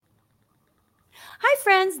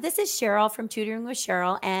friends. This is Cheryl from Tutoring with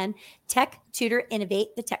Cheryl and Tech Tutor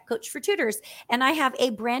Innovate, the tech coach for tutors. And I have a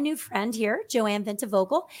brand new friend here, Joanne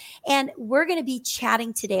Ventevogel, and we're going to be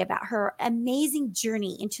chatting today about her amazing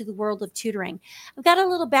journey into the world of tutoring. I've got a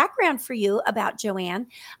little background for you about Joanne.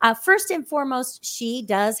 First and foremost, she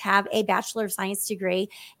does have a Bachelor of Science degree,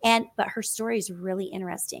 but her story is really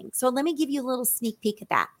interesting. So let me give you a little sneak peek at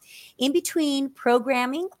that. In between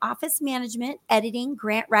programming, office management, editing,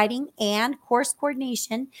 grant writing, and course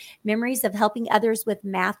coordination, memories of helping others with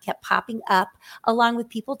math kept popping up, along with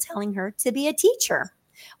people telling her to be a teacher.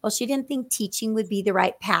 Well, she didn't think teaching would be the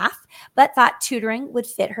right path, but thought tutoring would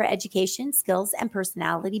fit her education, skills, and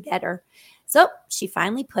personality better. So she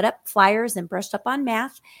finally put up flyers and brushed up on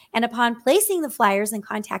math. And upon placing the flyers and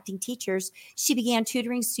contacting teachers, she began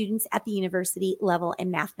tutoring students at the university level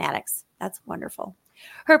in mathematics. That's wonderful.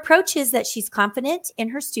 Her approach is that she's confident in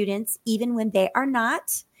her students, even when they are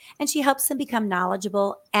not, and she helps them become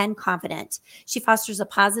knowledgeable and confident. She fosters a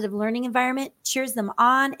positive learning environment, cheers them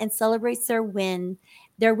on, and celebrates their wins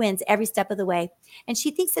every step of the way. And she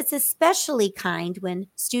thinks it's especially kind when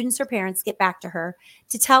students or parents get back to her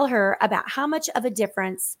to tell her about how much of a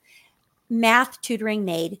difference math tutoring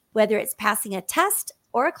made, whether it's passing a test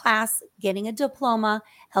or a class, getting a diploma,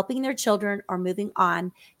 helping their children, or moving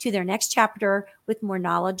on to their next chapter with more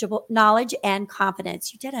knowledge and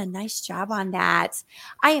confidence. You did a nice job on that.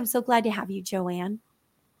 I am so glad to have you, Joanne.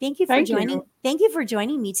 Thank you for joining. Thank you for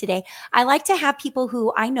joining me today. I like to have people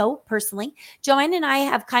who I know personally. Joanne and I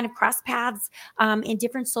have kind of crossed paths in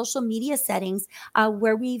different social media settings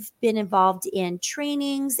where we've been involved in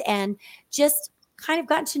trainings and just kind of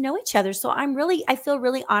gotten to know each other. So I feel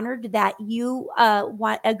really honored that you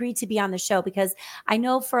agreed to be on the show, because I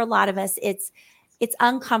know for a lot of us, it's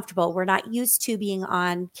uncomfortable. We're not used to being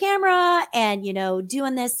on camera and,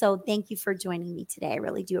 doing this. So thank you for joining me today. I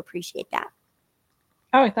really do appreciate that.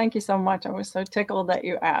 Oh, thank you so much. I was so tickled that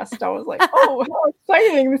you asked. I was like, oh, how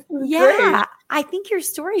exciting. This is great. I think your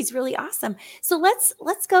story is really awesome. So let's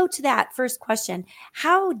go to that first question.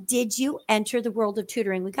 How did you enter the world of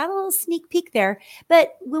tutoring? We got a little sneak peek there,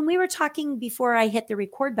 but when we were talking before I hit the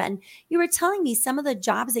record button, you were telling me some of the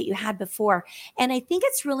jobs that you had before. And I think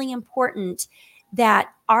it's really important that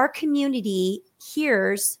our community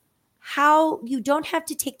hears how you don't have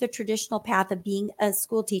to take the traditional path of being a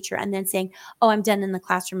school teacher and then saying, oh, I'm done in the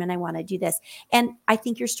classroom and I want to do this. And I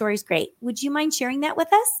think your story is great. Would you mind sharing that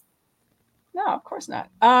with us? No, of course not.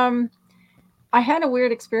 I had a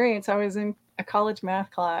weird experience. I was in a college math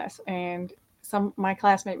class and my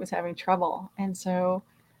classmate was having trouble. And so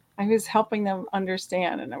I was helping them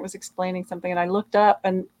understand and I was explaining something and I looked up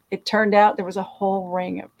and it turned out there was a whole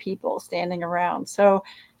ring of people standing around. So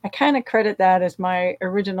I kind of credit that as my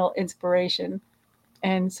original inspiration.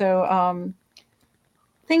 And so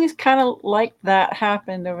things kind of like that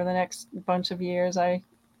happened over the next bunch of years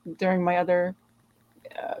during my other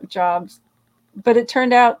jobs. But it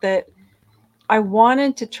turned out that I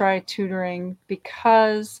wanted to try tutoring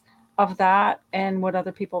because of that and what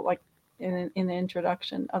other people, like in the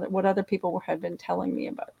introduction, what other people had been telling me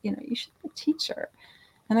about, you should be a teacher.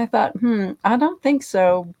 And I thought, I don't think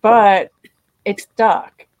so, but it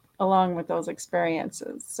stuck along with those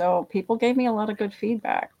experiences. So people gave me a lot of good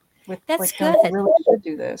feedback with That's good. You really should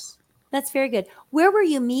do this. That's very good. Where were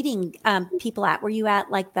you meeting people at? Were you at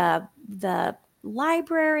like the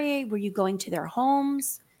library? Were you going to their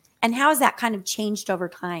homes? And how has that kind of changed over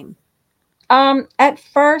time? At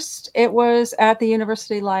first, it was at the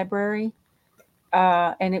university library,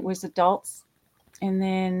 and it was adults. And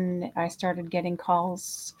then I started getting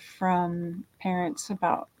calls from parents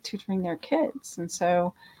about tutoring their kids. And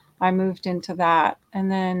so I moved into that.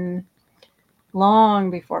 And then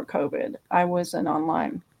long before COVID, I was an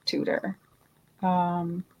online tutor.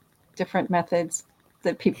 Different methods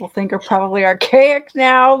that people think are probably archaic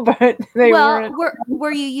now, but they weren't.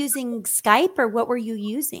 Were you using Skype or what were you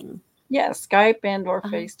using? Yeah, Skype and or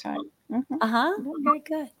FaceTime. Mm-hmm. Very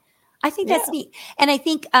good. I think that's neat. And I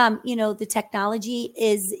think, the technology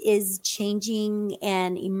is changing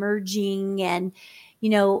and emerging. And,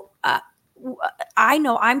 I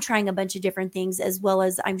know I'm trying a bunch of different things as well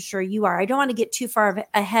as I'm sure you are. I don't want to get too far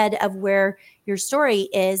ahead of where your story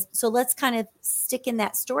is. So let's kind of stick in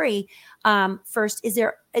that story first. Is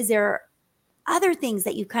there other things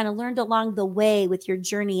that you kind of learned along the way with your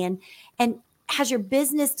journey, and has your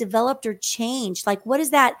business developed or changed? Like, what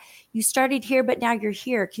is that? You started here, but now you're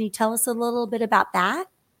here. Can you tell us a little bit about that?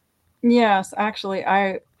 Yes, actually,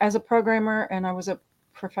 as a programmer and I was a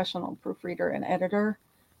professional proofreader and editor,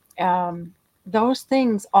 those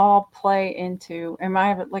things all play into, and I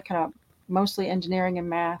have like a mostly engineering and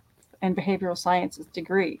math and behavioral sciences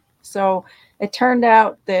degree. So it turned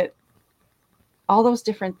out that all those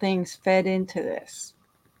different things fed into this.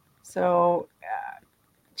 So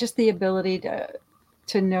just the ability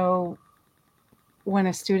to know when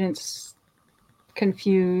a student's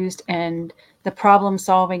confused and the problem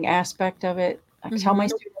solving aspect of it.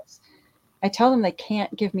 I tell them they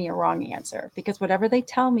can't give me a wrong answer, because whatever they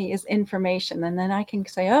tell me is information. And then I can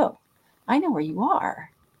say, oh, I know where you are.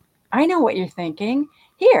 I know what you're thinking.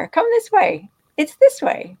 Here, come this way. It's this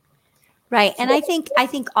way. Right. And I think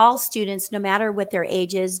all students, no matter what their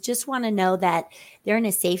age is, just want to know that they're in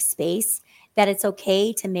a safe space, that it's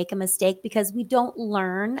okay to make a mistake, because we don't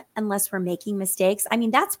learn unless we're making mistakes. I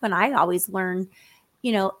mean, that's when I always learn,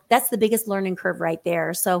 that's the biggest learning curve right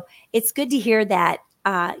there. So it's good to hear that,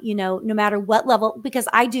 no matter what level, because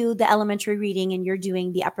I do the elementary reading and you're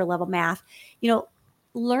doing the upper level math,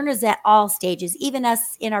 learners at all stages, even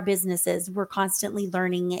us in our businesses, we're constantly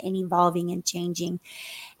learning and evolving and changing.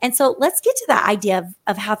 And so let's get to the idea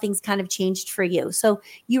of how things kind of changed for you. So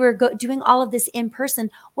you were doing all of this in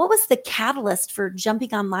person. What was the catalyst for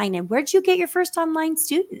jumping online, and where did you get your first online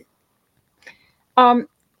student?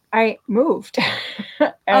 I moved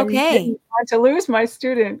and didn't want to lose my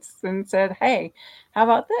students, and said, hey, how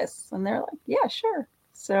about this? And they're like, yeah, sure.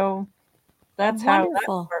 So that's how that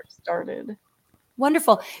part started.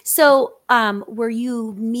 Wonderful. So were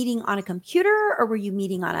you meeting on a computer, or were you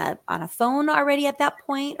meeting on a phone already at that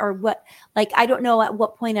point? Or what, like, I don't know at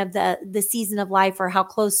what point of the season of life, or how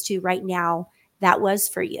close to right now that was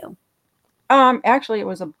for you. Actually, it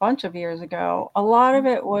was a bunch of years ago. A lot of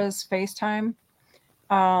it was FaceTime.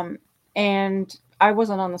 And I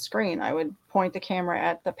wasn't on the screen. I would point the camera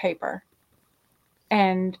at the paper.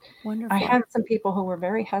 And Wonderful. I had some people who were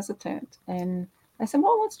very hesitant. And I said,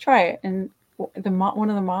 well, let's try it. And one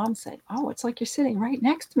of the moms said, oh, it's like you're sitting right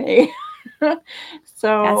next to me.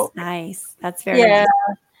 So that's nice. That's very nice.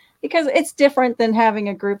 Because it's different than having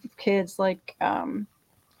a group of kids like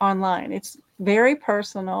online. It's very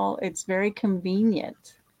personal. It's very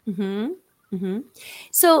convenient. Mm-hmm. Mm-hmm.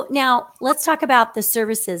 So now let's talk about the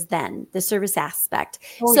services then, the service aspect.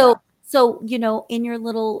 So, in your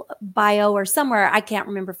little bio or somewhere, I can't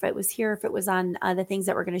remember if it was here, if it was on the things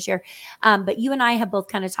that we're going to share. But you and I have both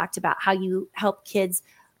kind of talked about how you help kids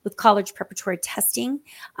with college preparatory testing.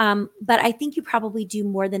 But I think you probably do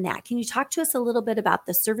more than that. Can you talk to us a little bit about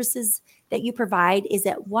the services that you provide? Is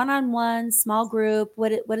it one-on-one, small group?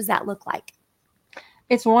 What does that look like?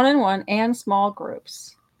 It's one-on-one and small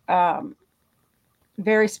groups.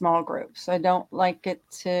 Very small groups. I don't like it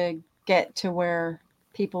to get to where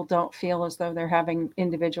people don't feel as though they're having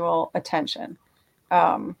individual attention.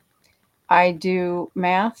 I do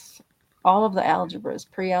math, all of the algebras,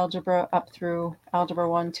 pre-algebra up through algebra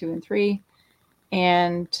 1, 2, and 3,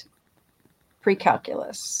 and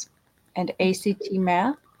pre-calculus, and ACT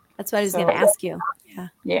math. That's what I was going to ask you. Yeah.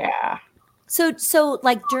 Yeah. So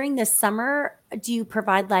like during the summer, do you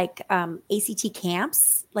provide like ACT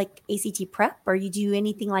camps, like ACT prep, or you do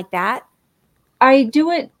anything like that? I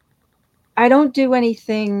do it. I don't do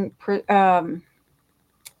anything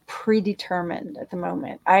predetermined at the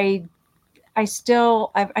moment. I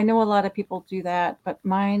know a lot of people do that, but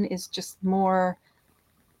mine is just more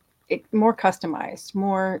customized,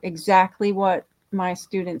 more exactly what my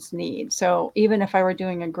students need. So even if I were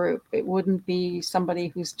doing a group, it wouldn't be somebody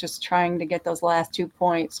who's just trying to get those last 2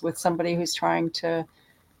 points with somebody who's trying to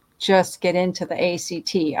just get into the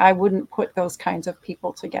ACT. I wouldn't put those kinds of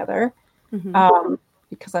people together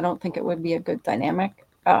because I don't think it would be a good dynamic.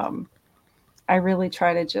 I really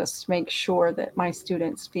try to just make sure that my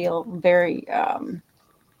students feel very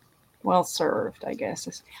well served, I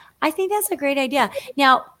guess. I think that's a great idea.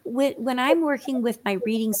 Now, when I'm working with my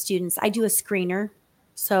reading students, I do a screener.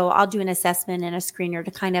 So I'll do an assessment and a screener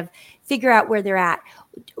to kind of figure out where they're at.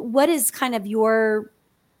 What is kind of your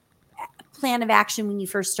plan of action when you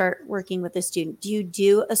first start working with a student? Do you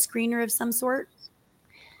do a screener of some sort?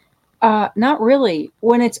 Not really.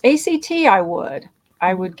 When it's ACT, I would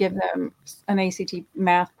give them an ACT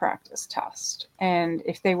math practice test. And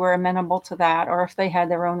if they were amenable to that, or if they had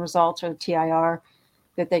their own results or the TIR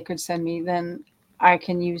that they could send me, then I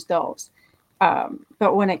can use those.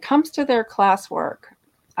 But when it comes to their classwork,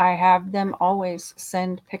 I have them always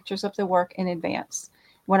send pictures of the work in advance.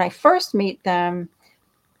 When I first meet them,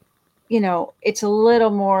 it's a little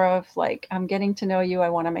more of like, I'm getting to know you. I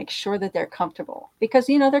want to make sure that they're comfortable, because,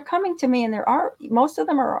 they're coming to me and most of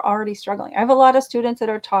them are already struggling. I have a lot of students that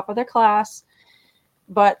are top of their class,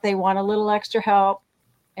 but they want a little extra help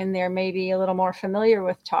and they're maybe a little more familiar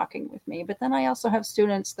with talking with me. But then I also have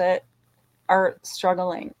students that are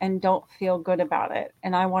struggling and don't feel good about it.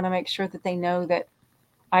 And I want to make sure that they know that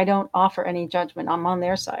I don't offer any judgment. I'm on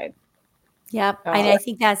their side. Yep. And I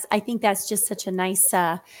think that's just such a nice,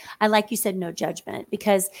 I like you said, no judgment,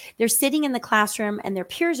 because they're sitting in the classroom and their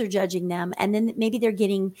peers are judging them. And then maybe they're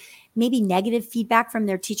getting maybe negative feedback from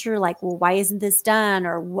their teacher, like, well, why isn't this done?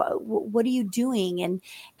 Or what are you doing?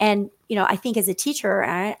 And, you know, I think as a teacher,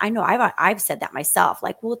 I know I've said that myself,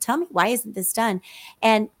 like, well, tell me, why isn't this done?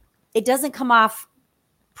 And it doesn't come off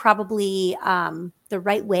probably the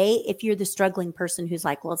right way if you're the struggling person who's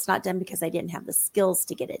like, well, it's not done because I didn't have the skills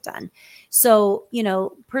to get it done. So, you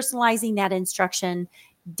know, personalizing that instruction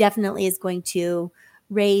definitely is going to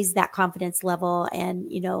raise that confidence level and,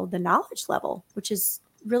 you know, the knowledge level, which is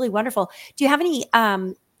really wonderful. Do you have any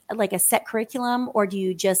like a set curriculum, or do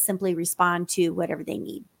you just simply respond to whatever they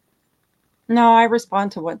need? No, I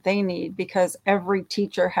respond to what they need because every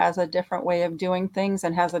teacher has a different way of doing things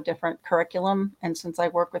and has a different curriculum. And since I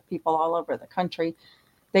work with people all over the country,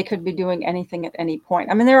 they could be doing anything at any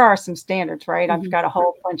point. I mean, there are some standards, right? I've got a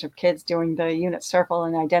whole bunch of kids doing the unit circle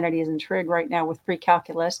and identities and trig right now with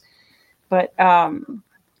pre-calculus. But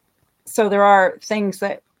so there are things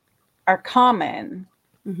that are common.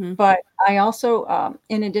 But I also,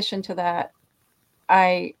 in addition to that,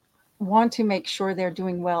 I want to make sure they're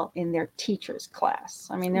doing well in their teacher's class.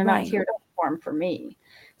 I mean, they're not here to perform for me.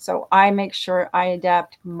 So I make sure I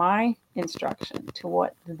adapt my instruction to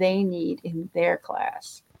what they need in their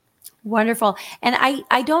class. Wonderful. And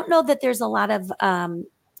I don't know that there's a lot of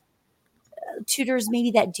tutors maybe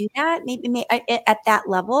that do that, maybe at that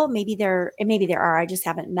level. Maybe there are. I just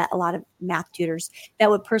haven't met a lot of math tutors that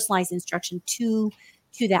would personalize instruction to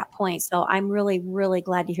that point. So I'm really, really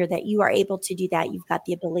glad to hear that you are able to do that. You've got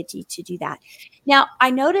the ability to do that. Now,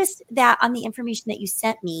 I noticed that on the information that you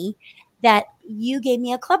sent me, that you gave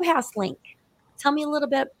me a Clubhouse link. Tell me a little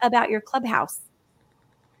bit about your Clubhouse.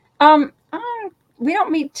 Um, uh, we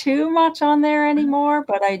don't meet too much on there anymore,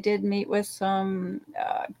 but I did meet with some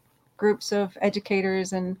groups of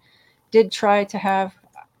educators and did try to have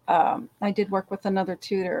I did work with another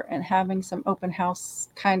tutor and having some open house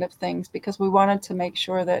kind of things because we wanted to make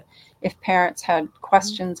sure that if parents had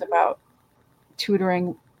questions about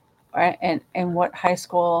tutoring and what high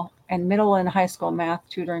school and middle and high school math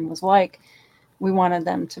tutoring was like, we wanted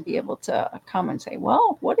them to be able to come and say,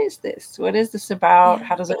 well, what is this? What is this about? Yeah.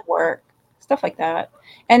 How does it work? Stuff like that.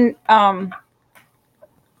 And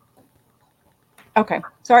okay,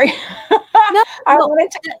 sorry. No, I no.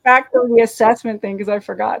 wanted to get back to the assessment thing because I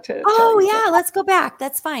forgot to tell Oh, you yeah, something. let's go back.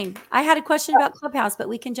 That's fine. I had a question about Clubhouse, but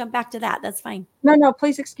we can jump back to that. That's fine. No,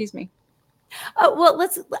 please excuse me. Oh, well,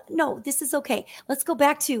 no, this is okay. Let's go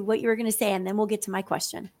back to what you were going to say, and then we'll get to my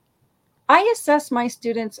question. I assess my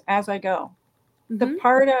students as I go. The Mm-hmm.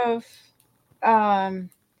 part of, I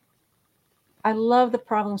love the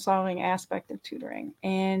problem solving aspect of tutoring.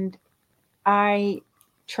 And I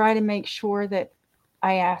try to make sure that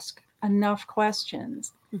I ask enough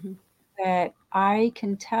questions Mm-hmm. that I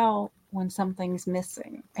can tell when something's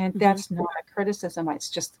missing. And Mm-hmm. that's not a criticism. It's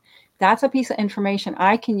just that's a piece of information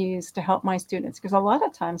I can use to help my students. Because a lot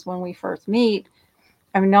of times when we first meet,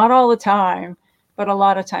 I mean, not all the time, but a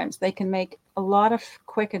lot of times they can make a lot of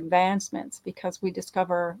quick advancements because we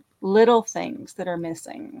discover little things that are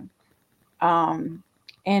missing. And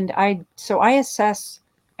I assess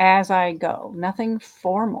as I go, nothing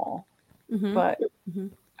formal, Mm-hmm. but Mm-hmm.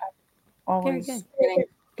 Very always good.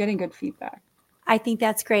 getting good feedback. I think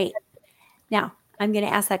that's great. Now, I'm going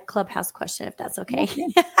to ask that Clubhouse question if that's okay. Okay.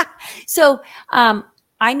 So,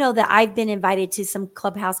 I know that I've been invited to some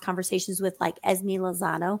Clubhouse conversations with like Esme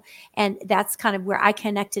Lozano, and that's kind of where I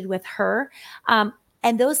connected with her. And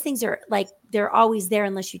those things are like, they're always there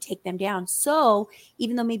unless you take them down. So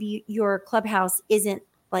even though maybe your Clubhouse isn't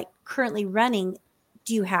like currently running,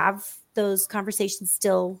 do you have those conversations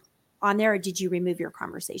still on there, or did you remove your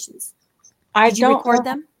conversations? I Did you don't record know.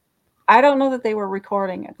 them? I don't know that they were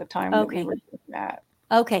recording at the time that we Okay. were doing that.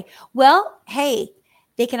 Okay. Well, hey,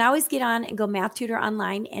 they can always get on and go Math Tutor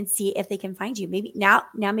online and see if they can find you. Maybe now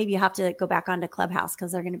maybe you have to go back onto Clubhouse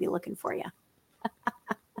because they're going to be looking for you.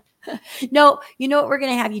 No, you know what we're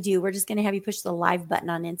going to have you do? We're just going to have you push the live button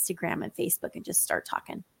on Instagram and Facebook and just start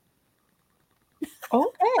talking.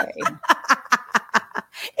 Okay.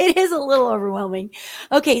 It is a little overwhelming.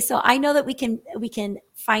 Okay, so I know that we can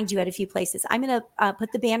find you at a few places. I'm going to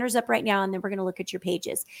put the banners up right now, and then we're going to look at your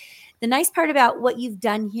pages. The nice part about what you've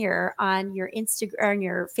done here on your on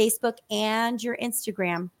your Facebook and your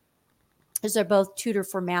Instagram is they're both Tutor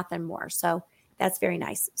for Math and More. So that's very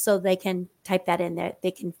nice. So they can type that in there.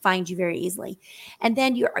 They can find you very easily. And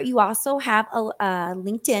then you also have a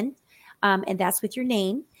LinkedIn, and that's with your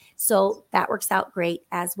name. So that works out great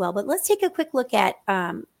as well. But let's take a quick look at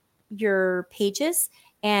your pages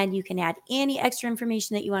and you can add any extra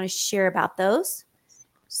information that you want to share about those.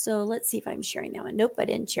 So let's see if I'm sharing that one. Nope, I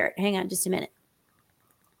didn't share it. Hang on just a minute.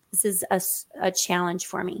 This is a challenge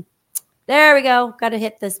for me. There we go. Got to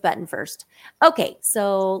hit this button first. Okay,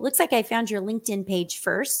 so looks like I found your LinkedIn page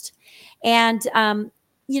first. And,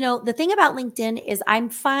 the thing about LinkedIn is I'm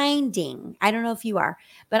finding, I don't know if you are,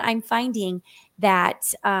 but I'm finding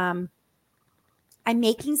that I'm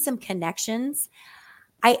making some connections.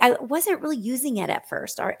 I wasn't really using it at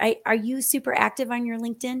first. Are you super active on your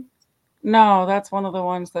LinkedIn? No, that's one of the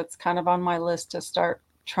ones that's kind of on my list to start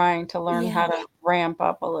trying to learn how to ramp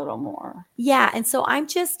up a little more. Yeah, and so I'm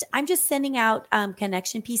just sending out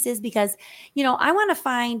connection pieces because I want to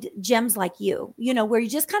find gems like where you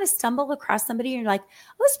just kind of stumble across somebody and you're like,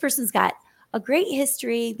 oh, this person's got a great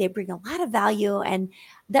history. They bring a lot of value, and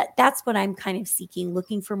that's what I'm kind of seeking,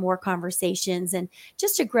 looking for more conversations and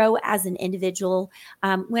just to grow as an individual.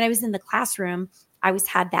 When I was in the classroom, I always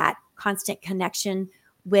had that constant connection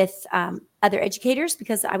with other educators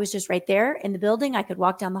because I was just right there in the building. I could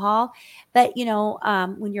walk down the hall. But,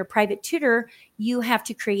 when you're a private tutor, you have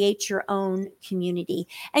to create your own community.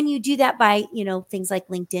 And you do that by, things like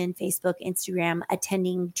LinkedIn, Facebook, Instagram,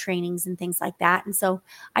 attending trainings and things like that. And so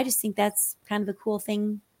I just think that's kind of a cool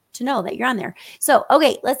thing to know that you're on there. So,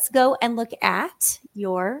 okay, let's go and look at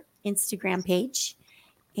your Instagram page.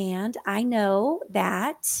 And I know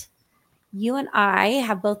that you and I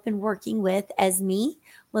have both been working with Esme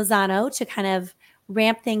Lozano to kind of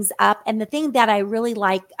ramp things up. And the thing that I really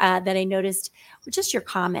like that I noticed were just your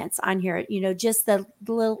comments on here, just the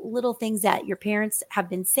little things that your parents have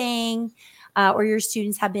been saying or your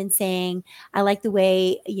students have been saying. I like the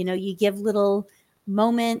way, you give little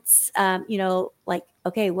moments, like,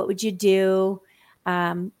 okay, what would you do?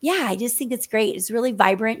 I just think it's great. It's really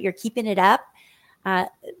vibrant. You're keeping it up. And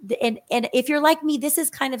if you're like me, this is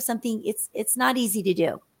kind of something it's not easy to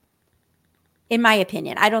do. In my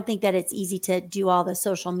opinion, I don't think that it's easy to do all the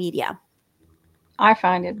social media. I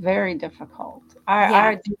find it very difficult.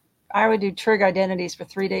 I would do trig identities for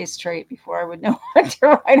 3 days straight before I would know what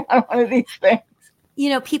to write on one of these things.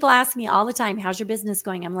 People ask me all the time, how's your business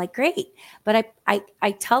going? I'm like, great. But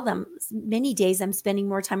I tell them many days I'm spending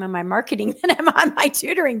more time on my marketing than I'm on my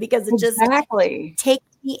tutoring because it just takes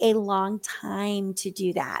me a long time to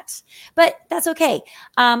do that. But that's okay.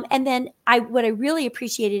 And then what I really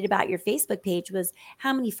appreciated about your Facebook page was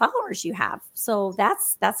how many followers you have. So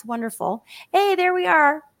that's wonderful. Hey, there we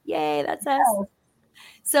are. Yay, that's us.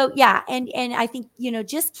 So yeah, and I think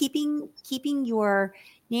just keeping your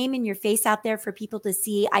name and your face out there for people to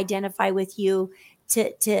see, identify with you,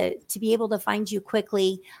 to be able to find you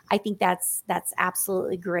quickly. I think that's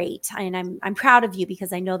absolutely great, and I'm proud of you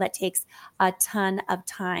because I know that takes a ton of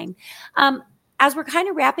time. As we're kind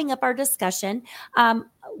of wrapping up our discussion,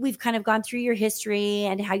 we've kind of gone through your history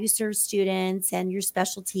and how you serve students and your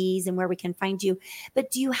specialties and where we can find you. But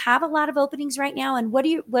do you have a lot of openings right now? And what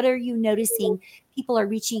are you noticing people are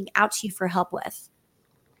reaching out to you for help with?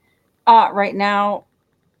 Right now,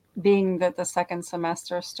 being that the second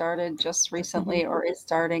semester started just recently or is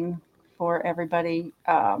starting for everybody,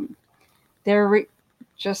 they're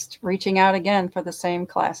just reaching out again for the same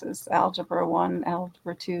classes: Algebra 1,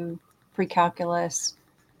 Algebra 2, Pre-Calculus.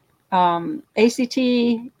 ACT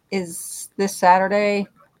is this Saturday.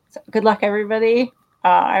 So good luck, everybody.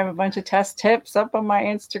 I have a bunch of test tips up on my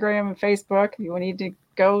Instagram and Facebook. You need to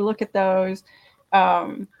go look at those.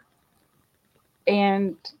 And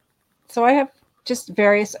so I have just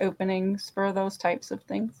various openings for those types of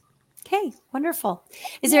things. Okay, wonderful.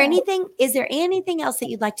 Is there anything else that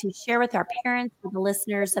you'd like to share with our parents or the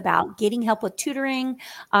listeners about getting help with tutoring,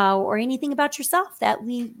 or anything about yourself that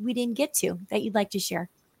we didn't get to that you'd like to share?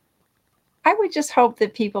 I would just hope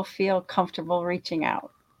that people feel comfortable reaching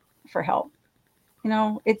out for help.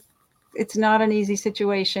 It's not an easy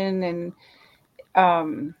situation,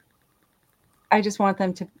 and I just want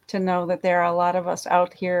them to know that there are a lot of us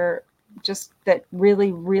out here just that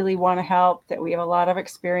really, really want to help, that we have a lot of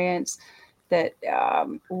experience, that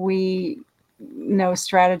we know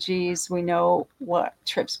strategies, we know what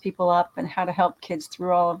trips people up and how to help kids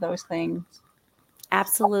through all of those things.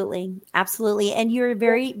 Absolutely. Absolutely. And you're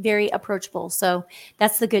very, very approachable. So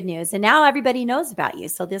that's the good news. And now everybody knows about you.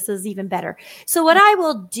 So this is even better. So what I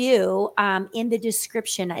will do in the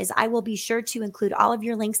description is I will be sure to include all of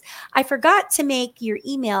your links. I forgot to make your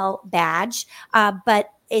email badge,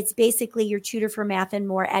 but it's basically your tutor for math and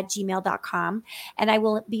more at gmail.com. And I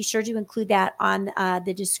will be sure to include that on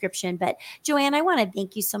the description. But Joanne, I want to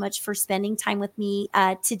thank you so much for spending time with me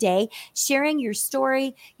today, sharing your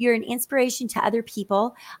story. You're an inspiration to other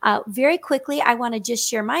people. Very quickly, I want to just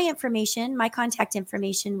share my information, my contact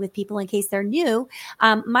information with people in case they're new.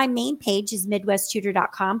 My main page is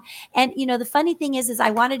midwesttutor.com. And, the funny thing is I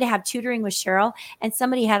wanted to have tutoring with Cheryl, and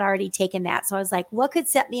somebody had already taken that. So I was like, what could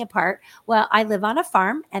set me apart? Well, I live on a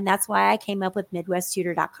farm, and that's why I came up with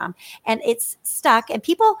midwesttutor.com. And it's stuck. And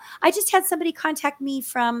I just had somebody contact me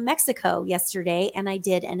from Mexico yesterday, and I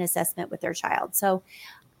did an assessment with their child. So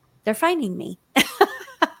they're finding me.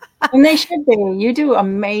 And they should be. You do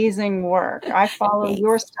amazing work. I follow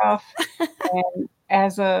your stuff,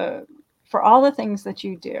 and for all the things that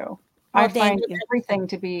you do, well, I find everything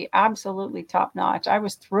to be absolutely top notch. I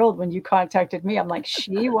was thrilled when you contacted me. I'm like,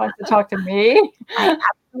 she wants to talk to me. I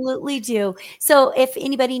absolutely do. So if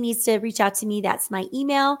anybody needs to reach out to me, that's my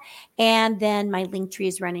email. And then my link tree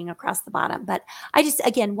is running across the bottom. But I just,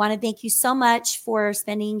 again, want to thank you so much for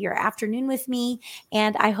spending your afternoon with me.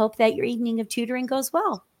 And I hope that your evening of tutoring goes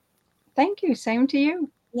well. Thank you. Same to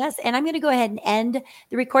you. Yes. And I'm going to go ahead and end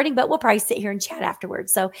the recording, but we'll probably sit here and chat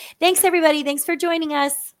afterwards. So thanks, everybody. Thanks for joining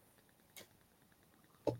us.